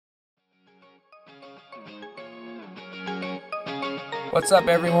What's up,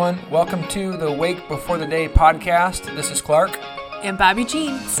 everyone? Welcome to the Wake Before the Day podcast. This is Clark. And Bobby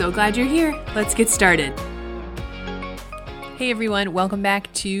Jean. So glad you're here. Let's get started. Hey, everyone. Welcome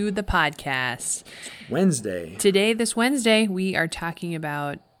back to the podcast. Wednesday. Today, this Wednesday, we are talking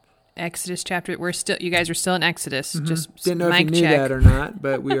about Exodus chapter. You guys are still in Exodus. Mm-hmm. Just didn't know if you knew that or not,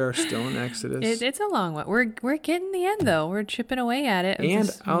 but we are still in Exodus. It's a long one. We're getting the end though. We're chipping away at it. And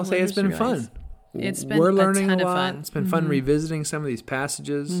I'll say it's been fun. We're learning a lot. It's been fun revisiting some of these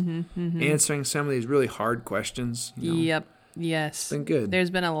passages, answering some of these really hard questions. Yep. Yes. It's been good. There's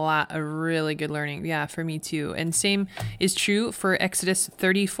been a lot of really good learning. Yeah, for me too. And same is true for Exodus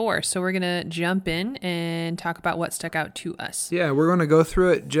 34. So we're going to jump in and talk about what stuck out to us. Yeah, we're going to go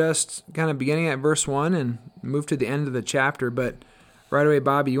through it just kind of beginning at verse 1 and move to the end of the chapter. But right away,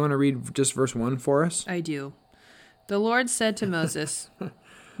 Bobby, you want to read just verse 1 for us? I do. The Lord said to Moses,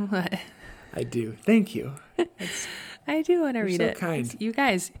 what? I do. Thank you. I do want to read it. So kind. You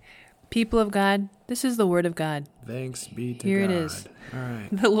guys, people of God, this is the word of God. Thanks be to Here God. It is. All right.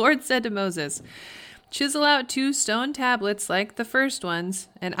 The Lord said to Moses, chisel out 2 stone tablets like the first ones,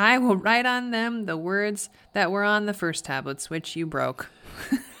 and I will write on them the words that were on the first tablets, which you broke.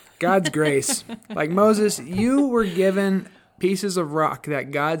 God's grace. Like Moses, you were given pieces of rock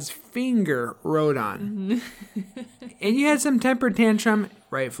that God's finger wrote on. And you had some temper tantrum,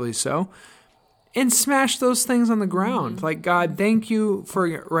 rightfully so, and smashed those things on the ground. Like, God, thank you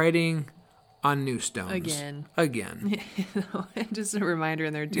for writing on new stones. Again. Just a reminder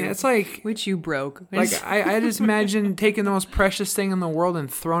in there, too. Yeah, it's like... Which you broke. Like, I just imagine taking the most precious thing in the world and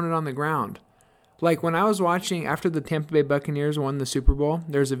throwing it on the ground. Like, when I was watching, after the Tampa Bay Buccaneers won the Super Bowl,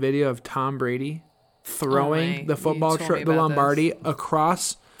 there's a video of Tom Brady throwing the football the Lombardi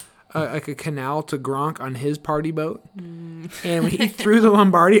across like a canal to Gronk on his party boat. And when he threw the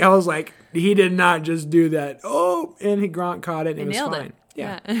Lombardi, I was like, he did not just do that. Oh, and Gronk caught it and it was fine. It.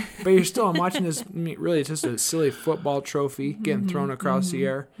 Yeah. But I'm watching this, really, it's just a silly football trophy getting thrown across the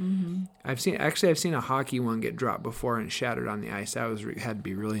air. I've seen a hockey one get dropped before and shattered on the ice. That had to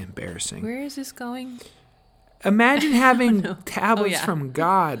be really embarrassing. Where is this going? Imagine having tablets from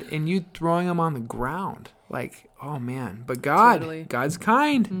God and you throwing them on the ground. Like, oh man. But God's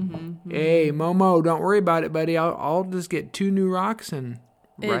kind. Hey, Momo, don't worry about it, buddy. I'll just get 2 new rocks and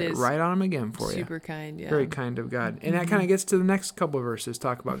write on them again for you. Super kind, yeah. Very kind of God. And that kind of gets to the next couple of verses,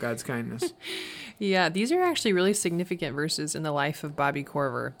 talk about God's kindness. Yeah, these are actually really significant verses in the life of Bobby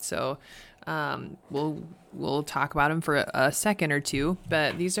Corver. So we'll talk about them for a second or two,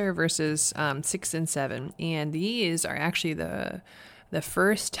 but these are verses 6 and 7. And these are actually the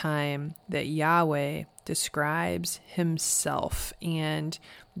first time that Yahweh describes himself. And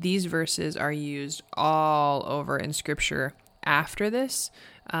these verses are used all over in Scripture after this,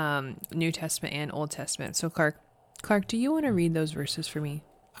 New Testament and Old Testament. So Clark, do you want to read those verses for me?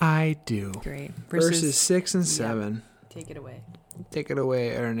 I do. Great. Verses 6 and 7. Yeah. Take it away. Take it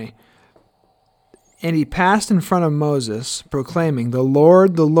away, Ernie. And he passed in front of Moses, proclaiming, the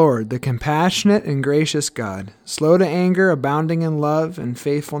Lord, the compassionate and gracious God, slow to anger, abounding in love and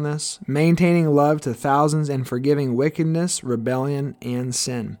faithfulness, maintaining love to thousands, and forgiving wickedness, rebellion, and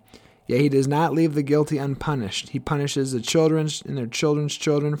sin. Yet he does not leave the guilty unpunished. He punishes the children and their children's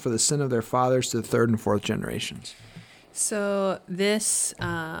children for the sin of their fathers to the 3rd and 4th generations. So this,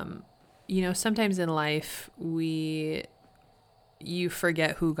 sometimes in life you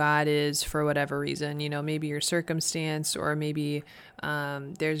forget who God is for whatever reason, maybe your circumstance, or maybe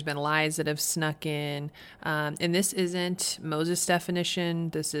there's been lies that have snuck in. And this isn't Moses'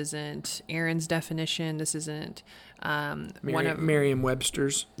 definition. This isn't Aaron's definition. This isn't one of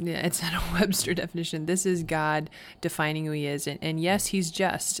Merriam-Webster's. Yeah, it's not a Webster definition. This is God defining who he is. And yes, he's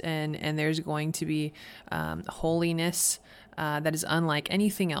just, and there's going to be holiness that is unlike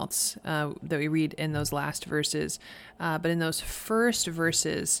anything else that we read in those last verses. But in those first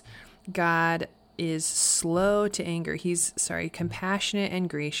verses, God is slow to anger. He's compassionate and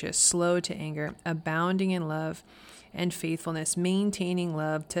gracious, slow to anger, abounding in love and faithfulness, maintaining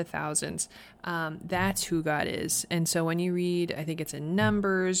love to thousands. That's who God is. And so when you read, I think it's in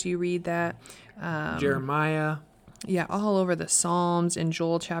Numbers, you read that. Jeremiah. Yeah, all over the Psalms, in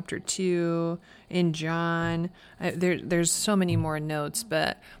Joel chapter 2, in John. There's so many more notes,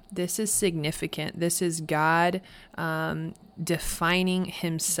 but this is significant. This is God defining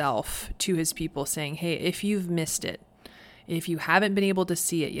himself to his people, saying, hey, if you've missed it, if you haven't been able to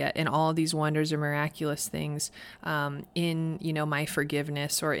see it yet in all of these wonders or miraculous things, in, my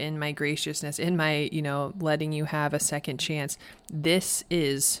forgiveness or in my graciousness, in my, letting you have a second chance, this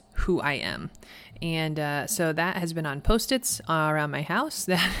is who I am. And so that has been on Post-its around my house.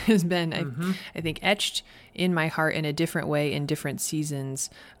 That has been, I think, etched in my heart in a different way in different seasons.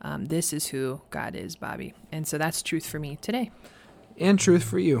 This is who God is, Bobby. And so that's truth for me today. And truth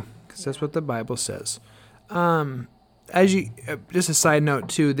for you, because that's what the Bible says. Just a side note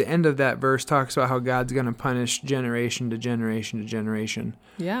too, the end of that verse talks about how God's going to punish generation to generation to generation.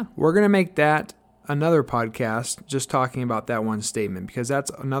 Yeah. We're going to make that another podcast just talking about that one statement, because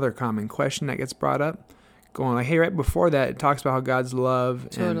that's another common question that gets brought up. Going like, hey, right before that, it talks about how God's love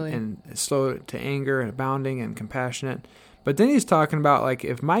and slow to anger and abounding and compassionate. But then he's talking about, like,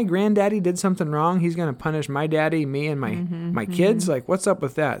 if my granddaddy did something wrong, he's going to punish my daddy, me, and my kids. Like, what's up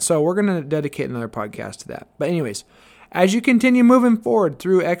with that? So we're going to dedicate another podcast to that. But anyways, as you continue moving forward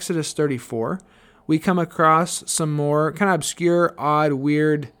through Exodus 34, we come across some more kind of obscure, odd,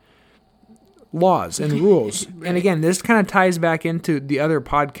 weird laws and rules. Right. And again, this kind of ties back into the other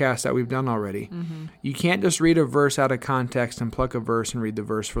podcasts that we've done already. You can't just read a verse out of context and pluck a verse and read the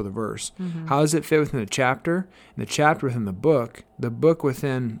verse for the verse. How does it fit within the chapter, and the chapter within the book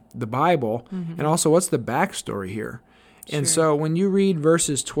within the Bible, and also what's the backstory here? Sure. And so when you read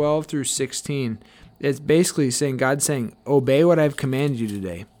verses 12 through 16, it's basically saying, God's saying, obey what I've commanded you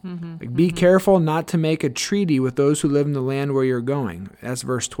today. Like, be careful not to make a treaty with those who live in the land where you're going. That's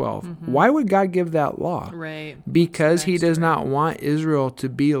verse 12. Why would God give that law? Right. Because he does not want Israel to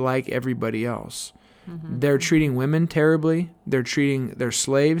be like everybody else. They're treating women terribly. They're treating their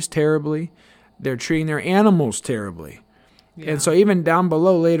slaves terribly. They're treating their animals terribly. Yeah. And so even down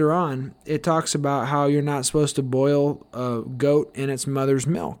below later on, it talks about how you're not supposed to boil a goat in its mother's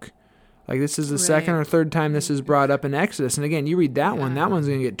milk. Like, this is the second or third time this is brought up in Exodus. And again, you read that one, that one's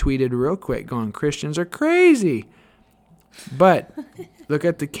going to get tweeted real quick going, Christians are crazy. But look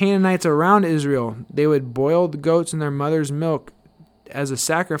at the Canaanites around Israel. They would boil the goats in their mother's milk as a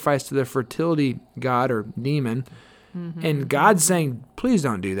sacrifice to the fertility god or demon. And God's saying, please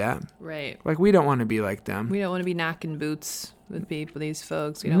don't do that. Right. Like, we don't want to be like them. We don't want to be knocking boots with people, these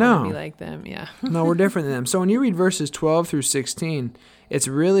folks. We don't want to be like them. Yeah. No, we're different than them. So when you read verses 12 through 16, it's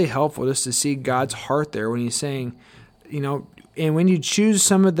really helpful just to see God's heart there when he's saying, and when you choose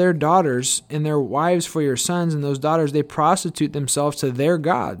some of their daughters and their wives for your sons, and those daughters, they prostitute themselves to their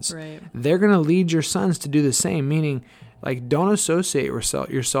gods. Right. They're going to lead your sons to do the same, meaning, like, don't associate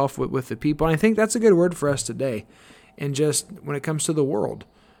yourself with the people. And I think that's a good word for us today. And just when it comes to the world,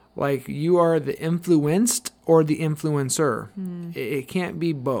 like, you are the influenced or the influencer. It can't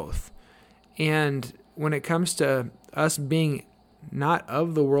be both. And when it comes to us being not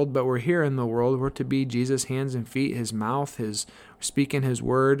of the world, but we're here in the world, we're to be Jesus' hands and feet, his mouth, his speaking his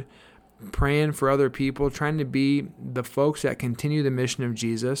word, praying for other people, trying to be the folks that continue the mission of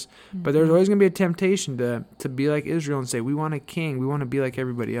Jesus. But there's always going to be a temptation to be like Israel and say, we want a king. We want to be like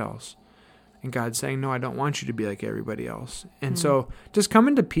everybody else. And God's saying, no, I don't want you to be like everybody else. And so just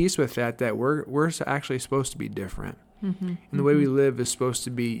coming to peace with that we're actually supposed to be different. And the way we live is supposed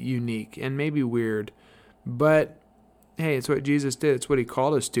to be unique and maybe weird. But, hey, it's what Jesus did. It's what he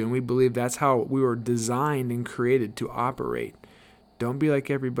called us to. And we believe that's how we were designed and created to operate. Don't be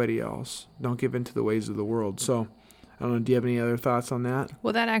like everybody else. Don't give in to the ways of the world. So, I don't know, do you have any other thoughts on that?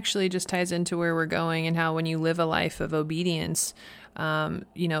 Well, that actually just ties into where we're going, and how when you live a life of obedience,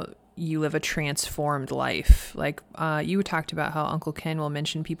 you live a transformed life. Like you talked about how Uncle Ken will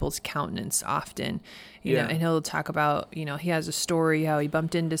mention people's countenance often, you know, and he'll talk about, he has a story how he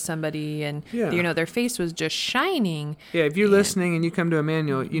bumped into somebody and, their face was just shining. Yeah, if you're listening and you come to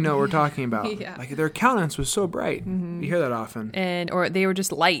Emmanuel, you know what we're talking about. Like, their countenance was so bright. You hear that often. Or they were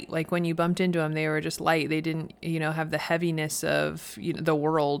just light. Like, when you bumped into them, they were just light. They didn't, have the heaviness of the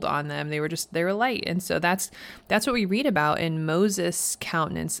world on them. They were light. And so that's what we read about in Moses'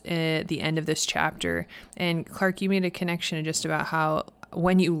 countenance at the end of this chapter. And Clark, you made a connection just about how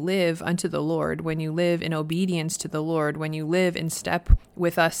when you live unto the Lord, when you live in obedience to the Lord, when you live in step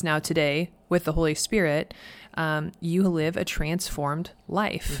with us now today with the Holy Spirit, you live a transformed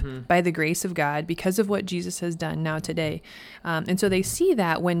life by the grace of God because of what Jesus has done now today. And so they see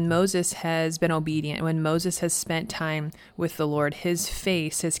that when Moses has been obedient, when Moses has spent time with the Lord, his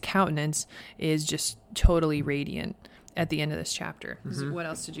face, his countenance is just totally radiant at the end of this chapter. What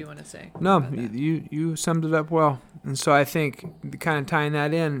else did you want to say? No, you summed it up well. And so I think kind of tying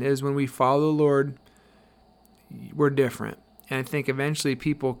that in is when we follow the Lord, we're different. And I think eventually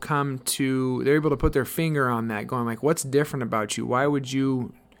people they're able to put their finger on that, going like, what's different about you? Why would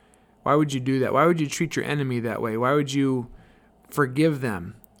you do that? Why would you treat your enemy that way? Why would you forgive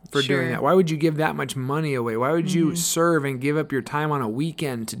them for Sure. doing that? Why would you give that much money away? Why would you serve and give up your time on a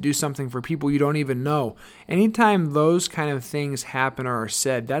weekend to do something for people you don't even know? Anytime those kind of things happen or are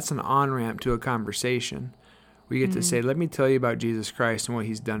said, that's an on-ramp to a conversation. We get to say, let me tell you about Jesus Christ and what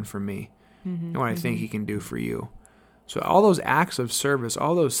he's done for me and what I think he can do for you. So all those acts of service,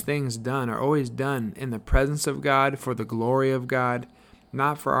 all those things done are always done in the presence of God, for the glory of God,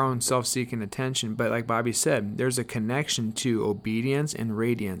 not for our own self-seeking attention. But like Bobby said, there's a connection to obedience and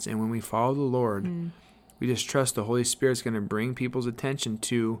radiance. And when we follow the Lord, we just trust the Holy Spirit's going to bring people's attention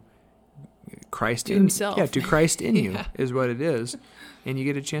to Christ To in himself. Yeah, to Christ in you Yeah. is what it is. And you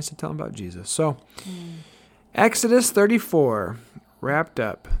get a chance to tell them about Jesus. So Exodus 34 wrapped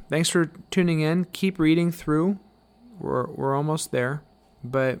up. Thanks for tuning in. Keep reading through. We're almost there,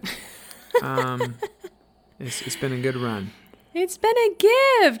 but it's been a good run. It's been a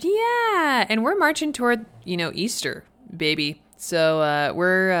gift, yeah. And we're marching toward, Easter, baby. So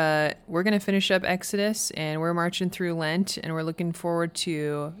we're gonna finish up Exodus, and we're marching through Lent, and we're looking forward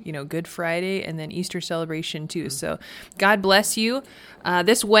to Good Friday and then Easter celebration too. So God bless you.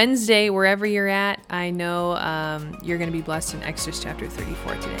 This Wednesday, wherever you're at, I know you're gonna be blessed in Exodus chapter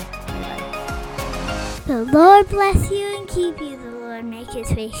 34 today. Bye. The Lord bless you and keep you. The Lord make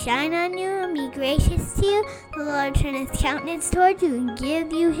his face shine on you and be gracious to you. The Lord turn his countenance toward you and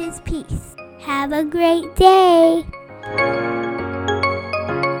give you his peace. Have a great day.